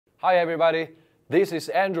Hi everybody, this is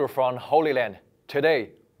Andrew from Hollyland.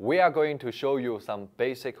 Today, we are going to show you some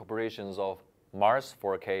basic operations of Mars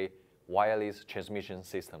 4K wireless transmission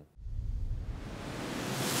system.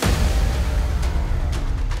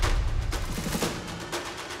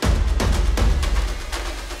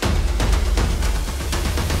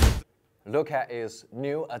 Look at its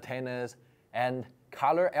new antennas and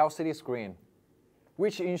color LCD screen,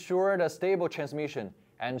 which ensure the stable transmission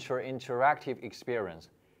and ensure interactive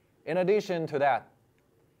experience. In addition to that,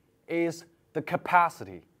 is the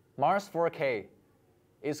capacity. Mars 4K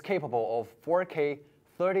is capable of 4K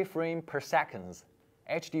 30 frames per second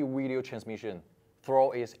HD video transmission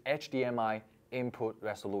through its HDMI input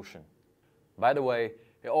resolution. By the way,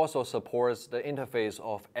 it also supports the interface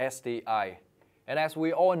of SDI. And as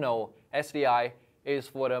we all know, SDI is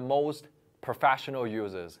for the most professional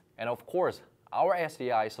users. And of course, our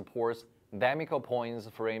SDI supports dynamical points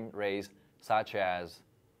frame rates such as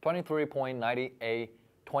 23.98,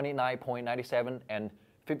 29.97, and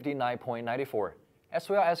 59.94, as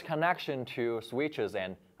well as connection to switches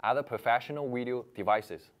and other professional video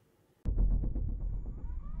devices.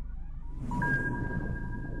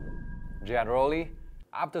 Generally,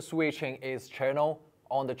 after switching its channel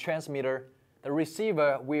on the transmitter, the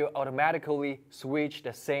receiver will automatically switch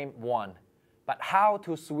the same one. But how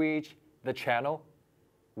to switch the channel?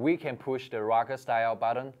 We can push the rocker style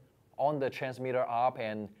button on the transmitter up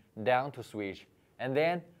and down to switch, and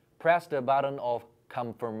then press the button of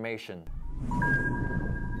confirmation.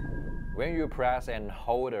 When you press and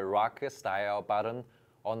hold the rocker style button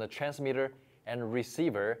on the transmitter and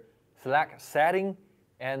receiver, select setting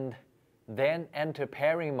and then enter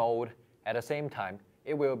pairing mode at the same time.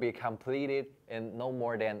 It will be completed in no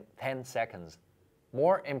more than 10 seconds.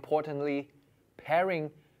 More importantly, pairing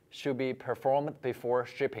should be performed before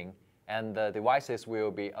shipping, and the devices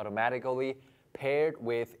will be automatically paired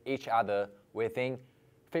with each other within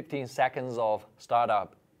 15 seconds of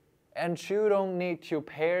startup. And you don't need to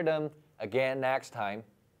pair them again next time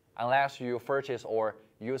unless you purchase or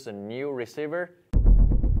use a new receiver.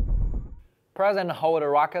 Press and hold the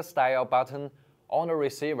rocker style button on the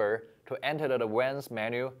receiver to enter the advanced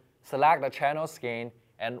menu, select the channel scan,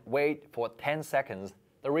 and wait for 10 seconds.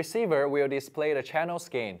 The receiver will display the channel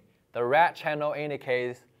scan. The red channel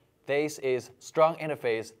indicates this is strong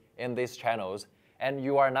interface in these channels, and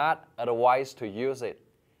you are not advised to use it.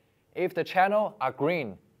 If the channels are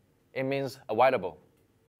green, it means available.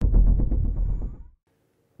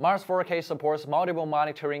 Mars 4K supports multiple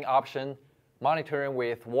monitoring options, monitoring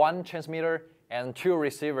with one transmitter and two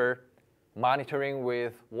receiver, monitoring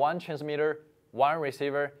with one transmitter, one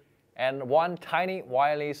receiver, and one tiny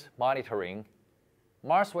wireless monitoring.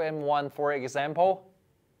 Mars M1, for example,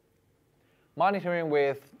 monitoring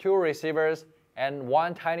with two receivers and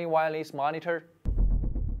one tiny wireless monitor.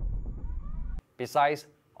 Besides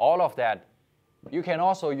all of that, you can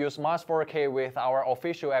also use Mars 4K with our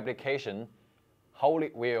official application,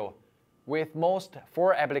 Hollyland, with most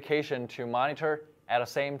 4 applications to monitor at the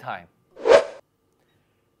same time.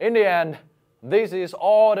 In the end, this is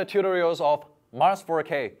all the tutorials of Mars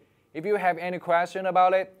 4K. If you have any question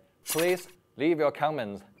about it, please leave your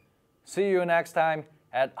comments. See you next time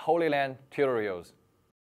at Hollyland Tutorials.